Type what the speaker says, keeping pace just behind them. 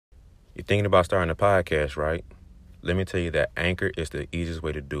You're thinking about starting a podcast, right? Let me tell you that Anchor is the easiest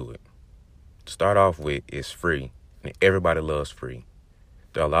way to do it. To start off with, it's free, and everybody loves free.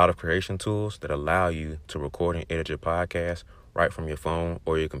 There are a lot of creation tools that allow you to record and edit your podcast right from your phone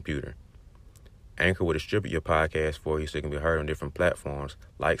or your computer. Anchor will distribute your podcast for you so it can be heard on different platforms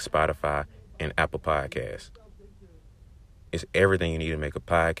like Spotify and Apple Podcasts. It's everything you need to make a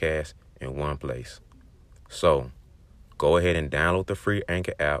podcast in one place. So, go ahead and download the free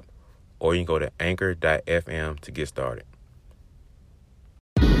Anchor app, or you can go to anchor.fm to get started.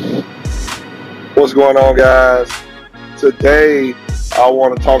 What's going on, guys? Today, I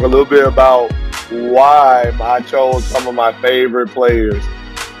want to talk a little bit about why I chose some of my favorite players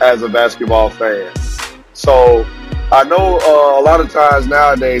as a basketball fan. So, I know a lot of times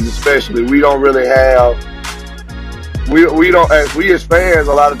nowadays, especially, we don't really have, we as fans,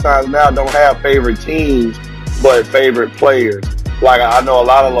 a lot of times now don't have favorite teams, but favorite players. Like, I know a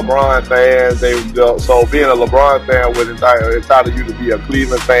lot of LeBron fans, so being a LeBron fan would entitle you to be a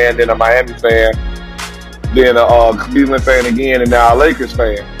Cleveland fan, then a Miami fan, then a Cleveland fan again, and now a Lakers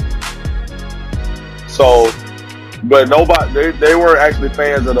fan. So, but nobody, they weren't actually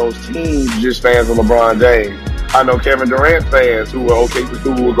fans of those teams, just fans of LeBron James. I know Kevin Durant fans who were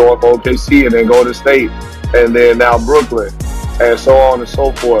going for OKC and then Golden State, and then now Brooklyn, and so on and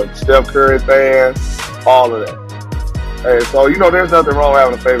so forth. Steph Curry fans, all of that. And so, there's nothing wrong with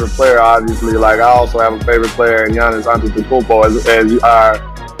having a favorite player, obviously. Like, I also have a favorite player in Giannis Antetokounmpo,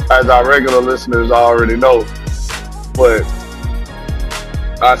 as our regular listeners already know. But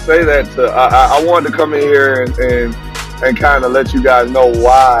I say that I wanted to come in here and kind of let you guys know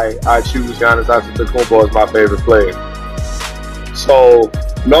why I choose Giannis Antetokounmpo as my favorite player. So,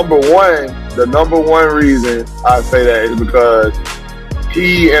 the number one reason I say that is because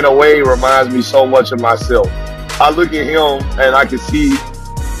he, in a way, reminds me so much of myself. I look at him and I can see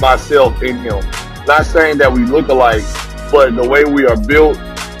myself in him. Not saying that we look alike, but the way we are built,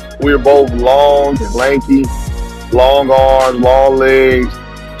 we're both long and lanky, long arms, long legs,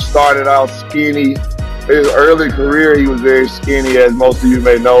 started out skinny. His early career, he was very skinny, as most of you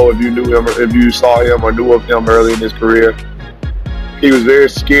may know if you knew him, or if you saw him or knew of him early in his career. He was very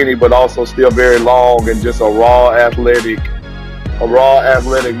skinny, but also still very long and just a raw athletic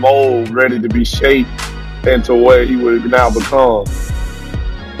mold ready to be shaped into what he would now become.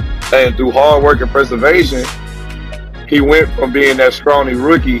 And through hard work and preservation, he went from being that scrawny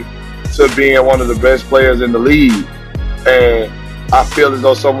rookie to being one of the best players in the league. And I feel as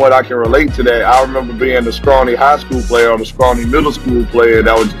though somewhat I can relate to that. I remember being a scrawny high school player or a scrawny middle school player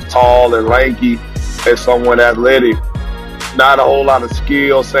that was just tall and lanky and somewhat athletic. Not a whole lot of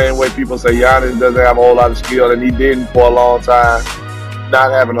skill, same way people say Giannis doesn't have a whole lot of skill, and he didn't for a long time.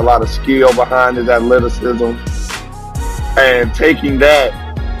 Not having a lot of skill behind his athleticism, and taking that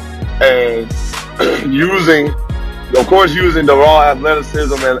and using the raw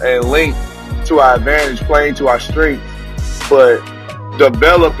athleticism and length to our advantage, playing to our strengths, but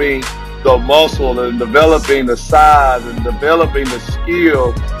developing the muscle and developing the size and developing the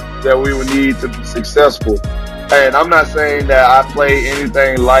skill that we would need to be successful. And I'm not saying that I play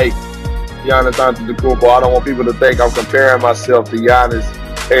anything like Giannis Antetokounmpo. I don't want people to think I'm comparing myself to Giannis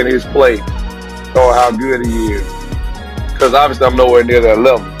and his play or how good he is, because obviously I'm nowhere near that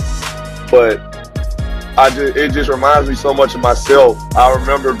level. But it just reminds me so much of myself. I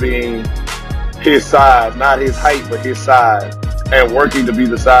remember being his size, not his height, but his size, and working to be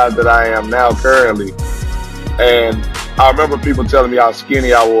the size that I am now currently. And I remember people telling me how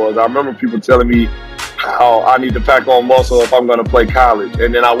skinny I was. I remember people telling me how I need to pack on muscle if I'm going to play college.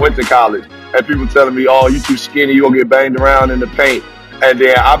 And then I went to college, and people telling me, oh, you too skinny, you're going to get banged around in the paint. And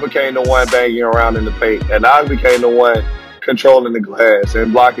then I became the one banging around in the paint. And I became the one controlling the glass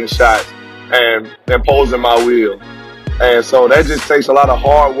and blocking shots and imposing my will. And so that just takes a lot of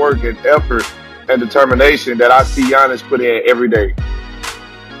hard work and effort and determination that I see Giannis put in every day.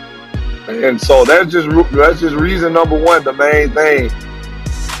 And so that's just reason number one, the main thing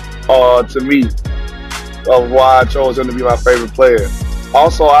to me of why I chose him to be my favorite player.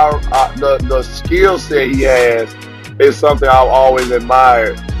 Also, the skill set he has is something I've always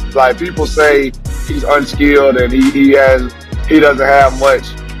admired. Like, people say he's unskilled and he doesn't have much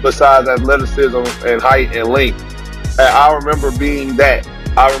besides athleticism and height and length. And I remember being that.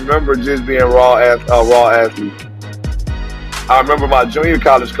 I remember just being a raw athlete. I remember my junior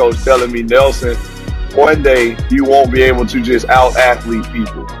college coach telling me, Nelson, one day you won't be able to just out-athlete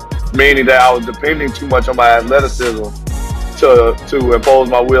people. Meaning that I was depending too much on my athleticism to impose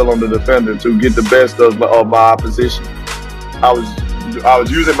my will on the defender, to get the best of my opposition. I was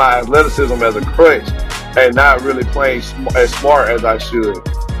using my athleticism as a crutch and not really playing as smart as I should.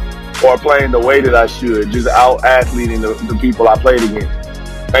 or playing the way that I should, just out-athleting the people I played against.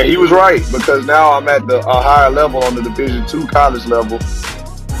 And he was right, because now I'm at a higher level on the Division II college level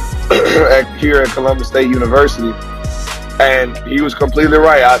here at Columbus State University. And he was completely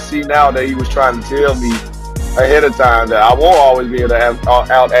right. I see now that he was trying to tell me ahead of time that I won't always be able to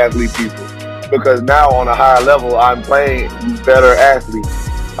out-athlete people, because now on a higher level, I'm playing better athletes.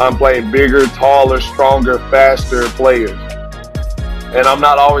 I'm playing bigger, taller, stronger, faster players. And I'm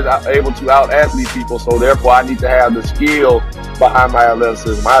not always able to out-athlete people, so therefore I need to have the skill behind my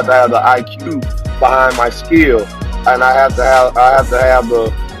athleticism. I have to have the IQ behind my skill, and I have to have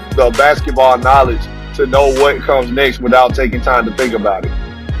the basketball knowledge to know what comes next without taking time to think about it.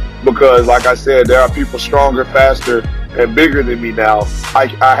 Because, like I said, there are people stronger, faster, and bigger than me now. I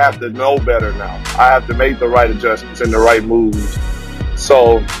have to know better now. I have to make the right adjustments and the right moves.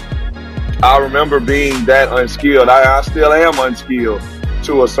 So I remember being that unskilled. I still am unskilled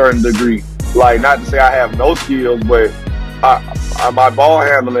to a certain degree. Like, not to say I have no skills, but my ball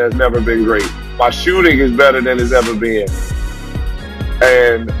handling has never been great. My shooting is better than it's ever been.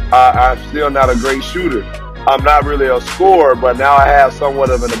 And I'm still not a great shooter. I'm not really a scorer, but now I have somewhat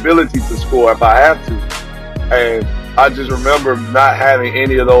of an ability to score if I have to. And I just remember not having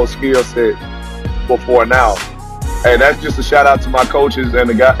any of those skill sets before now. And that's just a shout out to my coaches and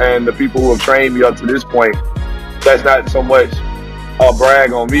the people who have trained me up to this point. That's not so much a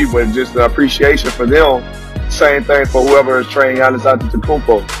brag on me, but just an appreciation for them. Same thing for whoever is training Giannis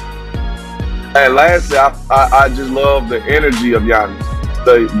Antetokounmpo. And lastly, I just love the energy of Giannis.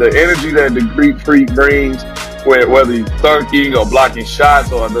 The energy that the Greek Freak brings, whether he's dunking or blocking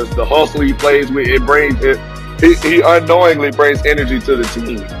shots or the hustle he plays with, he unknowingly brings energy to the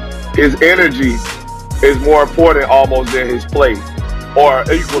team. His energy is more important almost than his play, or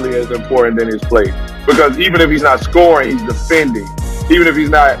equally as important than his play. Because even if he's not scoring, he's defending. Even if he's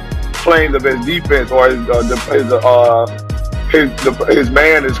not playing the best defense, or his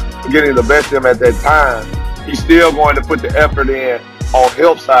man is getting the best of him at that time, he's still going to put the effort in on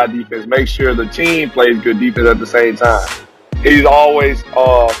help side defense, make sure the team plays good defense at the same time. He's always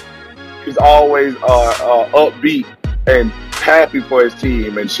upbeat and happy for his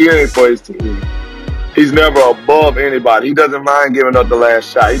team and cheering for his team. He's never above anybody. He doesn't mind giving up the last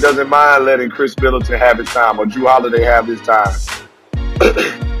shot. He doesn't mind letting Chris Middleton have his time or Drew Holiday have his time.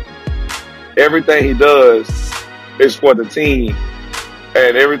 Everything he does is for the team,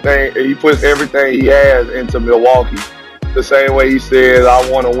 and he puts everything he has into Milwaukee. The same way he says, I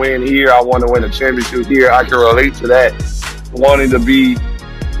want to win here, I want to win a championship here. I can relate to that. Wanting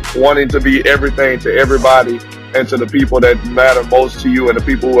to be everything to everybody and to the people that matter most to you and the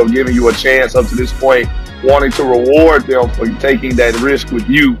people who have given you a chance up to this point, wanting to reward them for taking that risk with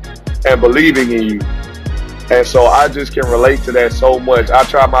you and believing in you. And so I just can relate to that so much. I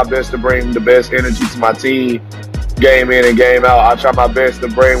try my best to bring the best energy to my team, game in and game out. I try my best to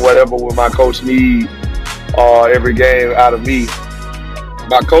bring whatever my coach needs every game out of me.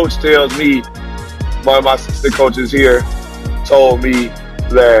 My coach tells me, one of my assistant coaches here told me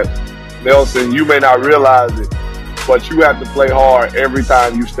that, Nelson, you may not realize it, but you have to play hard every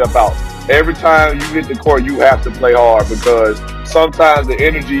time you step out. Every time you hit the court, you have to play hard, because sometimes the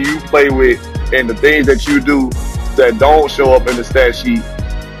energy you play with and the things that you do that don't show up in the stat sheet,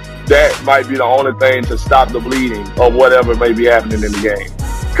 that might be the only thing to stop the bleeding or whatever may be happening in the game.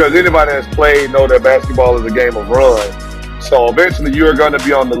 Because anybody that's played know that basketball is a game of runs. So eventually you're going to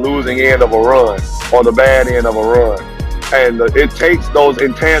be on the losing end of a run, or the bad end of a run. And it takes those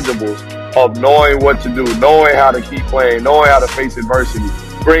intangibles of knowing what to do, knowing how to keep playing, knowing how to face adversity,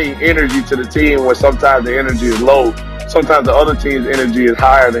 bring energy to the team when sometimes the energy is low. Sometimes the other team's energy is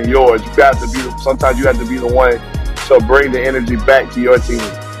higher than yours. Sometimes you have to be the one to bring the energy back to your team.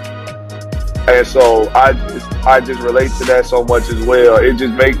 And so I just relate to that so much as well. It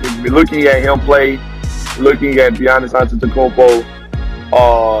just makes me, looking at him play, looking at Giannis Antetokounmpo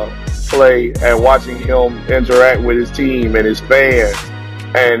play, and watching him interact with his team and his fans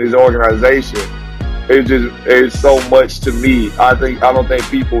and his organization, it's so much to me. I don't think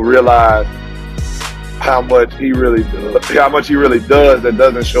people realize how much he really does that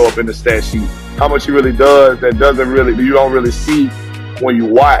doesn't show up in the stat sheet. How much he really does that you don't really see when you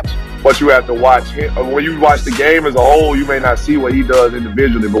watch. But you have to watch him. When you watch the game as a whole, you may not see what he does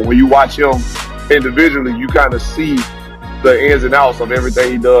individually. But when you watch him individually, you kind of see the ins and outs of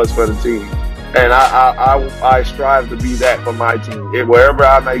everything he does for the team. And I strive to be that for my team. Wherever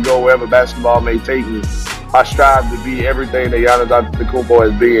I may go, wherever basketball may take me, I strive to be everything that Giannis Antetokounmpo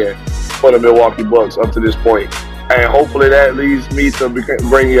has been for the Milwaukee Bucks up to this point. And hopefully that leads me to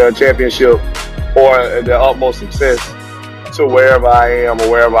bring a championship or the utmost success to wherever I am or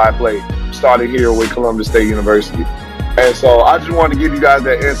wherever I play. Started here with Columbus State University. And so I just wanted to give you guys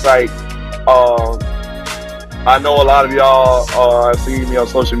that insight. I know a lot of y'all have seen me on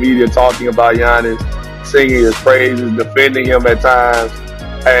social media talking about Giannis, singing his praises, defending him at times.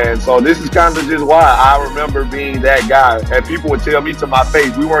 And so this is kind of just why I remember being that guy. And people would tell me to my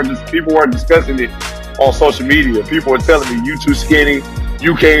face, people weren't discussing it on social media. People were telling me, you too skinny,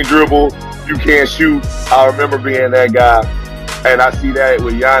 you can't dribble, you can't shoot. I remember being that guy. And I see that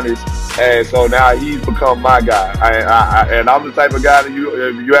with Giannis. And so now he's become my guy. And I'm the type of guy that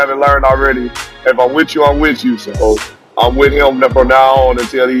if you haven't learned already, if I'm with you, I'm with you. So I'm with him from now on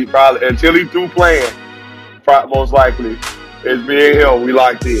until he through playing. Most likely, it's me and him. We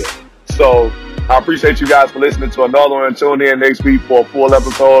locked in. So I appreciate you guys for listening to another one. Tune in next week for a full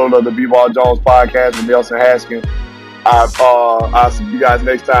episode of the B-Ball Jones podcast with Nelson Haskin. I'll see you guys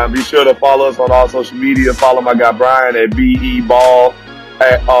next time. Be sure to follow us on all social media. Follow my guy Brian at BE-Ball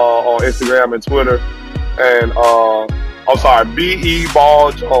on Instagram and Twitter. And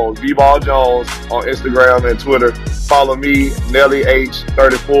BE-Ball Jones. B-Ball Jones on Instagram and Twitter. Follow me, Nelly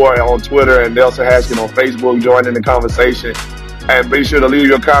H34 on Twitter and Nelson Haskin on Facebook. Join in the conversation. And be sure to leave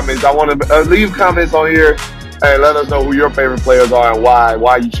your comments. I want to leave comments on here and let us know who your favorite players are and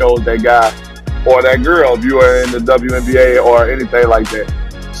why you chose that guy or that girl if you are in the WNBA or anything like that.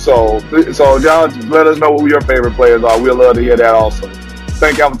 So y'all just let us know who your favorite players are. We'd love to hear that also.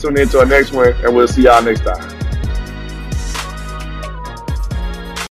 Thank y'all for tuning in to our next one, and we'll see y'all next time.